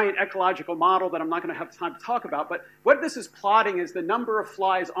giant ecological model that I'm not going to have time to talk about, but what this is plotting is the number of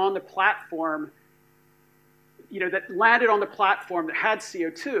flies on the platform, that landed on the platform that had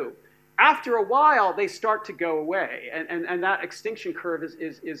CO2. After a while, they start to go away, and that extinction curve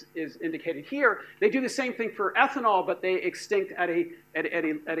is indicated here. They do the same thing for ethanol, but they extinct at a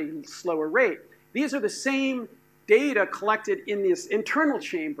slower rate. These are the same data collected in this internal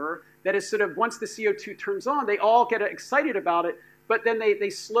chamber that is sort of, once the CO2 turns on, they all get excited about it, but then they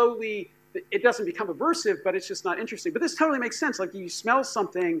slowly, it doesn't become aversive, but it's just not interesting. But this totally makes sense. Like, you smell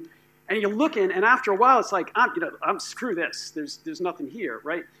something, and you look in, and after a while, it's like, screw this. There's nothing here,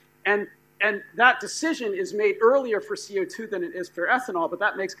 right? And that decision is made earlier for CO2 than it is for ethanol, but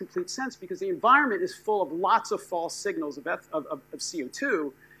that makes complete sense because the environment is full of lots of false signals of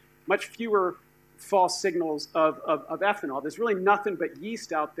CO2, much fewer false signals of ethanol. There's really nothing but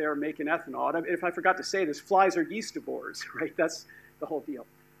yeast out there making ethanol. And if I forgot to say this, flies are yeastivores, right? That's the whole deal.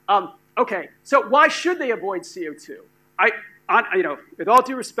 Okay, so why should they avoid CO2? With all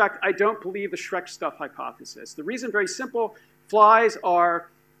due respect, I don't believe the Shrek stuff hypothesis. The reason, very simple: flies are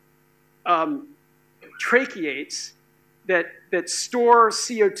tracheates that store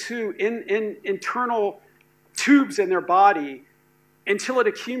CO2 in internal tubes in their body until it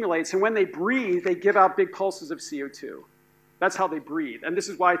accumulates. And when they breathe, they give out big pulses of CO2. That's how they breathe. And this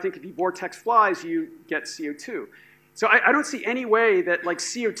is why I think if you vortex flies, you get CO2. So I don't see any way that like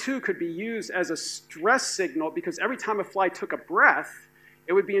CO2 could be used as a stress signal, because every time a fly took a breath,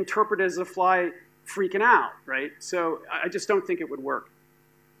 it would be interpreted as a fly freaking out, right? So I just don't think it would work.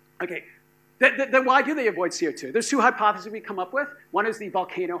 Okay, then why do they avoid CO2? There's two hypotheses we come up with. One is the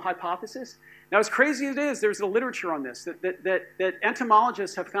volcano hypothesis. Now, as crazy as it is, there's a literature on this, that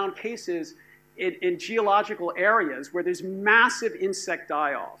entomologists have found cases in geological areas where there's massive insect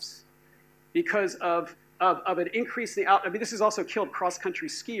die-offs because of an increase in the I mean, this has also killed cross-country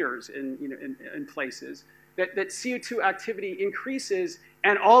skiers in places, that CO2 activity increases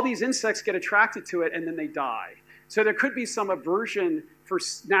and all these insects get attracted to it and then they die. So there could be some aversion for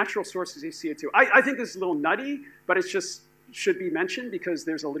natural sources of CO2. I think this is a little nutty, but it's just should be mentioned because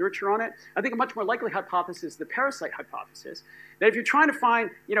there's a literature on it. I think a much more likely hypothesis is the parasite hypothesis. That if you're trying to find,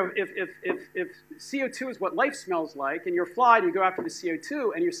 if CO2 is what life smells like, and you're a fly and you go after the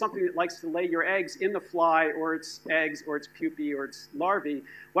CO2, and you're something that likes to lay your eggs in the fly, or its eggs, or its pupae, or its larvae,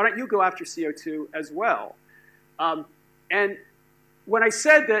 why don't you go after CO2 as well? And when I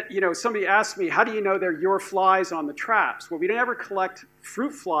said that, somebody asked me, how do you know they're your flies on the traps? Well, we never collect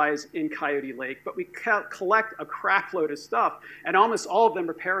fruit flies in Coyote Lake, but we collect a crap load of stuff, and almost all of them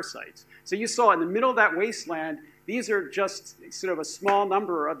are parasites. So you saw in the middle of that wasteland, these are just sort of a small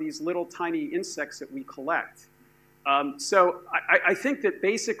number of these little tiny insects that we collect. So I think that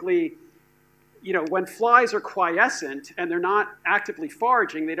basically, when flies are quiescent and they're not actively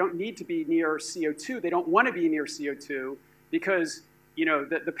foraging, they don't need to be near CO2. They don't want to be near CO2 because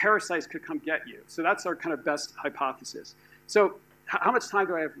the parasites could come get you. So that's our kind of best hypothesis. So how much time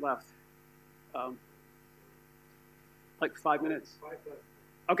do I have left? Like 5 minutes? 5 minutes.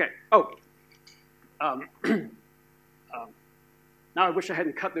 Okay. Oh. Now I wish I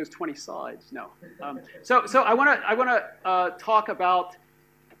hadn't cut those 20 slides. No. So I want to talk about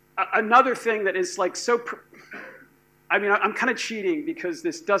another thing that is like so. I'm kind of cheating because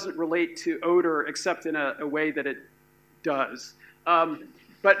this doesn't relate to odor except in a way that it does.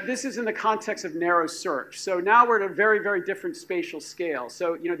 But this is in the context of narrow search. So now we're at a very, very different spatial scale.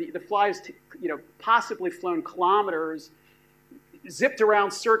 So the flies, possibly flown kilometers, zipped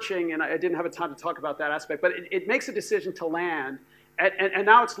around searching, and I didn't have a time to talk about that aspect. But it makes a decision to land, and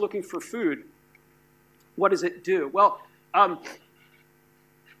now it's looking for food. What does it do? Well, a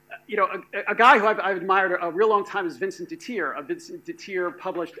guy who I've admired a real long time is Vincent Detier. Vincent Detier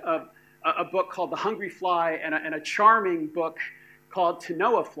published a book called The Hungry Fly and a charming book called To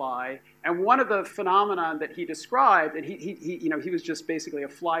Know a Fly. And one of the phenomena that he described, and he was just basically a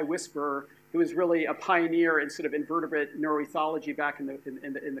fly whisperer who was really a pioneer in sort of invertebrate neuroethology back in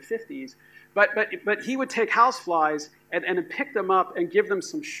the 50s. But he would take houseflies and pick them up and give them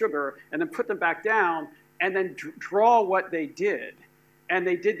some sugar and then put them back down and then draw what they did. And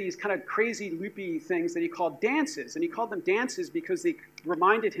they did these kind of crazy loopy things that he called dances. And he called them dances because they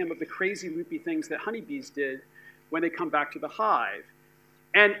reminded him of the crazy loopy things that honeybees did when they come back to the hive.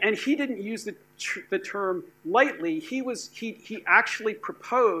 And he didn't use the term lightly. He actually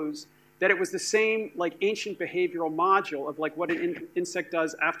proposed that it was the same like ancient behavioral module of like what an insect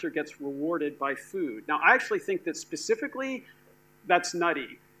does after it gets rewarded by food. Now, I actually think that specifically that's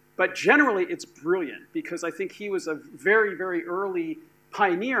nutty. But generally, it's brilliant because I think he was a very, very early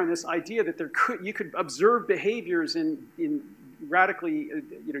pioneer in this idea that you could observe behaviors in radically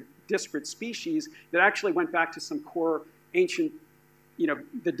disparate species that actually went back to some core ancient,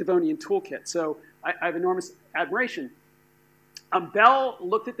 the Devonian toolkit. So I have enormous admiration. Bell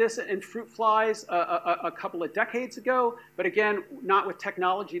looked at this in fruit flies a couple of decades ago, but again, not with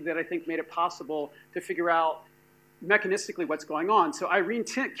technology that I think made it possible to figure out mechanistically what's going on. So Irene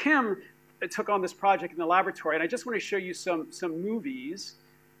Kim took on this project in the laboratory, and I just want to show you some movies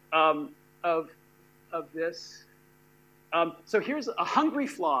of this. So here's a hungry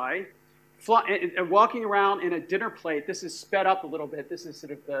fly walking around in a dinner plate. This is sped up a little bit. This is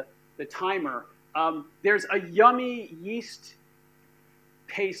sort of the timer. There's a yummy yeast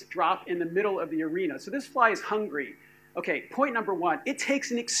paste drop in the middle of the arena. So this fly is hungry. Okay, point number one, it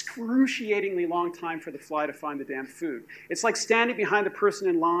takes an excruciatingly long time for the fly to find the damn food. It's like standing behind the person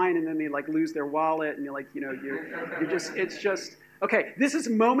in line and then they like lose their wallet and you're like, it's just, okay, this is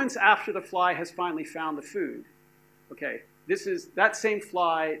moments after the fly has finally found the food. Okay, this is that same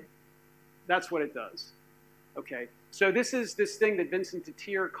fly, that's what it does. Okay, so this is this thing that Vincent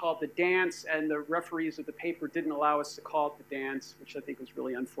Detier called the dance, and the referees of the paper didn't allow us to call it the dance, which I think was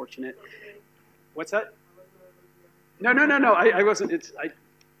really unfortunate. What's that? No, I wasn't.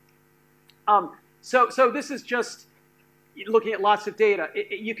 So this is just looking at lots of data.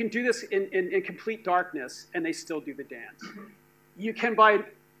 You can do this in complete darkness, and they still do the dance. You can, by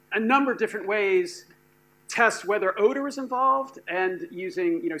a number of different ways, test whether odor is involved, and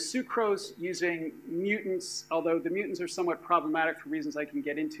using sucrose, using mutants, although the mutants are somewhat problematic for reasons I can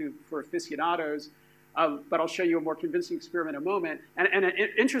get into for aficionados. But I'll show you a more convincing experiment in a moment. And an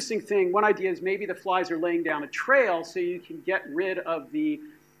interesting thing, one idea is maybe the flies are laying down a trail so you can get rid of the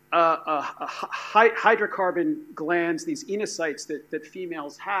hydrocarbon glands, these enocytes that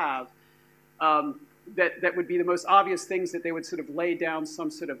females have, that would be the most obvious things that they would sort of lay down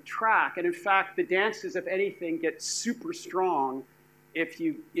some sort of track. And in fact, the dances, if anything, get super strong if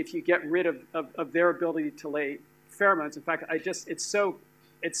you get rid of their ability to lay pheromones. In fact,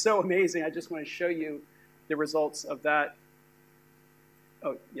 it's so amazing. I just want to show you the results of that.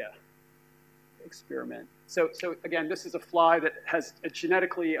 Oh, yeah, experiment. So again, this is a fly that has a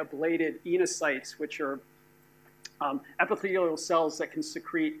genetically ablated enocytes, which are epithelial cells that can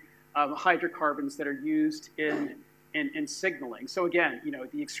secrete hydrocarbons that are used in signaling. So again,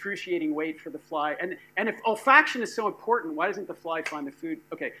 the excruciating wait for the fly. And if olfaction is so important, why doesn't the fly find the food?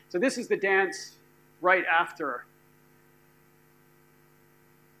 Okay, so this is the dance right after.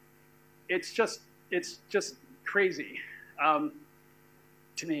 It's just crazy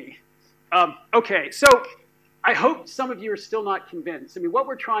to me. Okay, so I hope some of you are still not convinced. I mean, what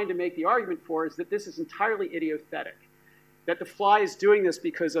we're trying to make the argument for is that this is entirely idiothetic, that the fly is doing this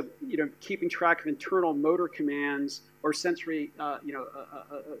because of keeping track of internal motor commands or sensory,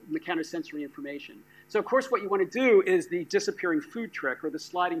 mechanosensory information. So of course, what you want to do is the disappearing food trick or the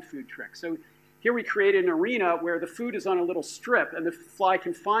sliding food trick. So here we created an arena where the food is on a little strip and the fly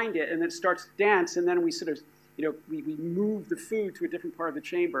can find it and then it starts to dance, and then we sort of, we move the food to a different part of the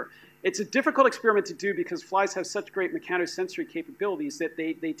chamber. It's a difficult experiment to do because flies have such great mechanosensory capabilities that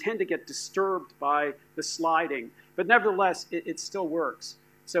they tend to get disturbed by the sliding. But nevertheless, it still works.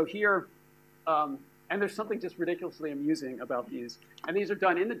 So here, and there's something just ridiculously amusing about these. And these are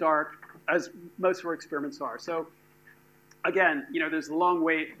done in the dark, as most of our experiments are. So again, there's a long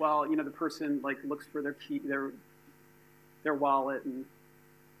wait while the person looks for their key, their wallet, and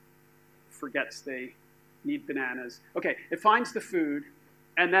forgets they need bananas. Okay, it finds the food,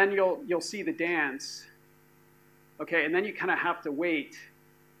 and then you'll see the dance. Okay, and then you kind of have to wait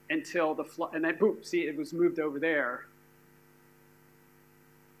until the fly, and then boom, see it was moved over there,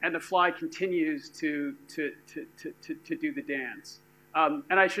 and the fly continues to do the dance. And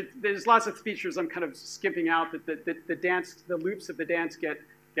there's lots of features I'm kind of skipping out that the loops of the dance get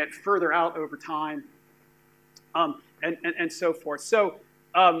further out over time, and so forth. So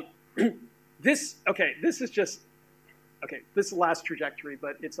this is the last trajectory,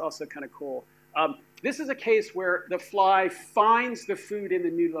 but it's also kind of cool. This is a case where the fly finds the food in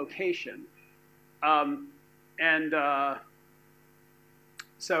the new location,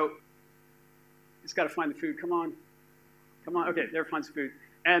 so it's got to find the food. Come on. Okay, there it finds the food.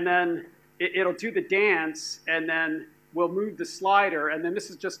 And then it'll do the dance, and then we'll move the slider. And then this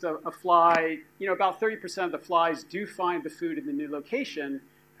is just a fly. About 30% of the flies do find the food in the new location.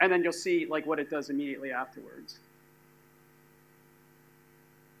 And then you'll see what it does immediately afterwards.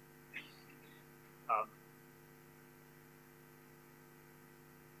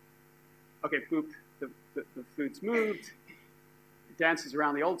 Okay, boop, the food's moved. It dances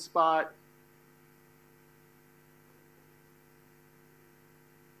around the old spot.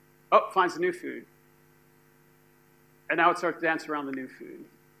 Oh, finds a new food. And now it starts to dance around the new food.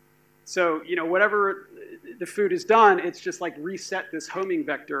 So, you know, whatever the food is done, it's just like reset this homing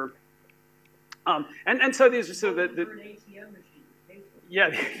vector. And so these are sort of the yeah,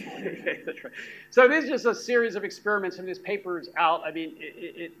 that's right. So this is just a series of experiments, and this paper is out. I mean,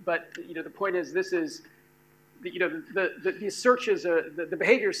 but you know, the point is, this is, you know, the searches, the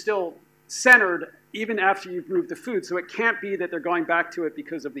behavior is still centered even after you've moved the food. So it can't be that they're going back to it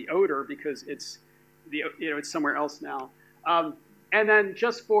because of the odor, because it's it's somewhere else now. And then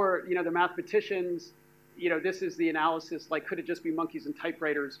just for the mathematicians, this is the analysis. Like, could it just be monkeys and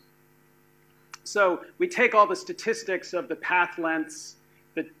typewriters? So we take all the statistics of the path lengths,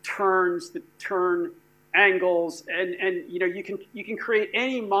 the turns, the turn angles, and you can create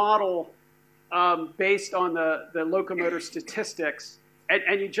any model based on the locomotor statistics,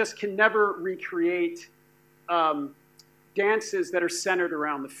 and you just can never recreate dances that are centered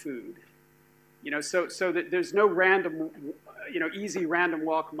around the food. So that there's no random, easy random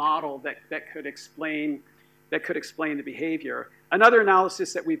walk model that could explain the behavior. Another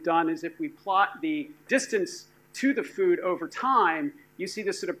analysis that we've done is if we plot the distance to the food over time, you see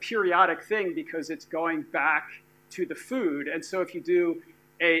this sort of periodic thing because it's going back to the food. And so if you do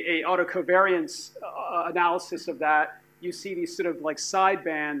a autocovariance analysis of that, you see these sort of like side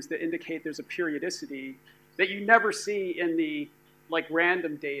bands that indicate there's a periodicity that you never see in the like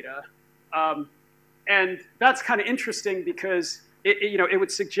random data. And that's kind of interesting because it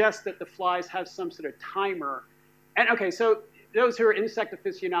would suggest that the flies have some sort of timer. And okay, so those who are insect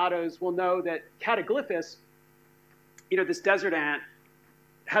aficionados will know that Cataglyphus, this desert ant,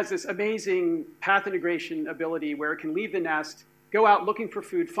 has this amazing path integration ability where it can leave the nest, go out looking for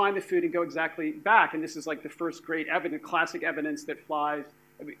food, find the food, and go exactly back. And this is like the first great evidence, classic evidence that the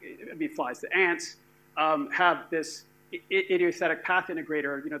ants have this idiosyncratic path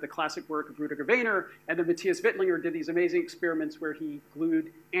integrator, the classic work of Rudiger Weiner. And then Matthias Wittlinger did these amazing experiments where he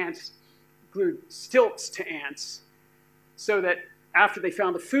glued stilts to ants so that after they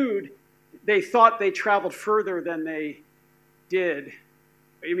found the food, they thought they traveled further than they did.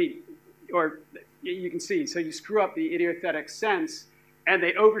 Or you can see, so you screw up the idiothetic sense, and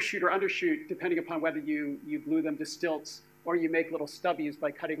they overshoot or undershoot depending upon whether you glue them to stilts or you make little stubbies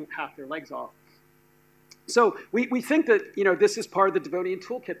by cutting half their legs off. So we think that this is part of the Devonian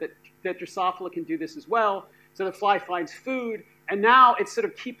toolkit, that Drosophila can do this as well. So the fly finds food, and now it's sort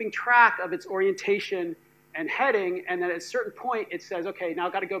of keeping track of its orientation and heading, and then at a certain point it says, okay, now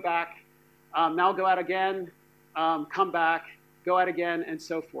I've got to go back, now I'll go out again, come back, go out again, and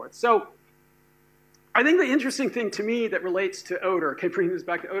so forth. So I think the interesting thing to me that relates to odor, okay, bringing this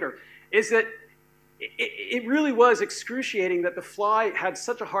back to odor, is that it really was excruciating that the fly had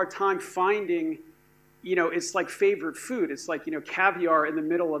such a hard time finding it's like favorite food. It's like, caviar in the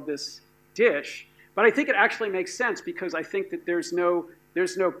middle of this dish. But I think it actually makes sense because I think that there's no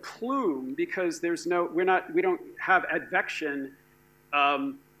plume because we don't have advection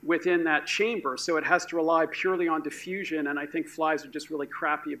within that chamber. So it has to rely purely on diffusion. And I think flies are just really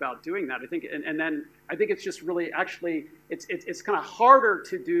crappy about doing that. I think, and then I think it's just really actually, it's kind of harder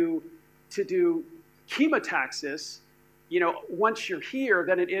to do chemotaxis once you're here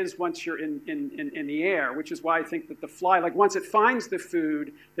than it is once you're in the air, which is why I think that the fly, like once it finds the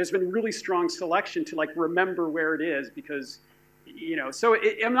food, there's been really strong selection to like remember where it is because, so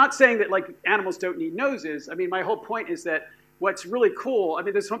I'm not saying that like animals don't need noses. I mean, my whole point is that what's really cool, I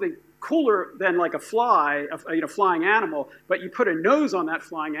mean, there's something cooler than like a fly, a flying animal, but you put a nose on that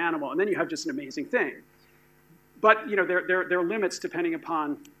flying animal and then you have just an amazing thing. But, there are limits depending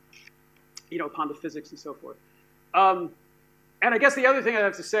upon, upon the physics and so forth. And I guess the other thing I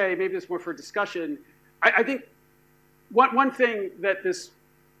have to say, maybe this is more for discussion, I think one thing that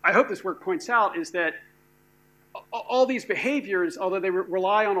I hope this work points out is that all these behaviors, although they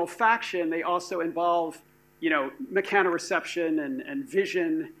rely on olfaction, they also involve, mechanoreception and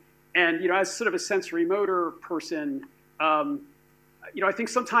vision. And, as sort of a sensory motor person, I think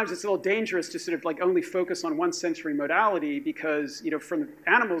sometimes it's a little dangerous to sort of like only focus on one sensory modality because, from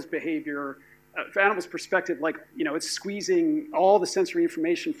animals' behavior, from animals' perspective, like, it's squeezing all the sensory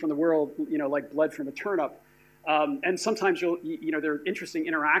information from the world, like blood from a turnip. And sometimes there are interesting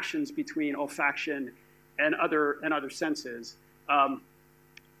interactions between olfaction and other senses.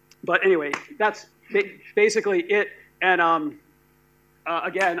 But anyway, that's basically it. And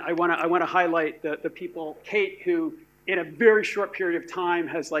again, I want to highlight the people, Kate, who in a very short period of time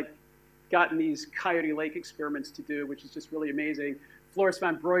has like gotten these Coyote Lake experiments to do, which is just really amazing. Floris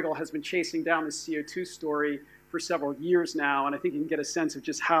van Breugel has been chasing down the CO2 story for several years now, and I think you can get a sense of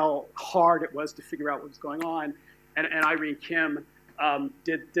just how hard it was to figure out what was going on. And Irene Kim,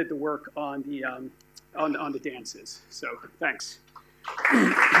 did the work on the dances. So thanks.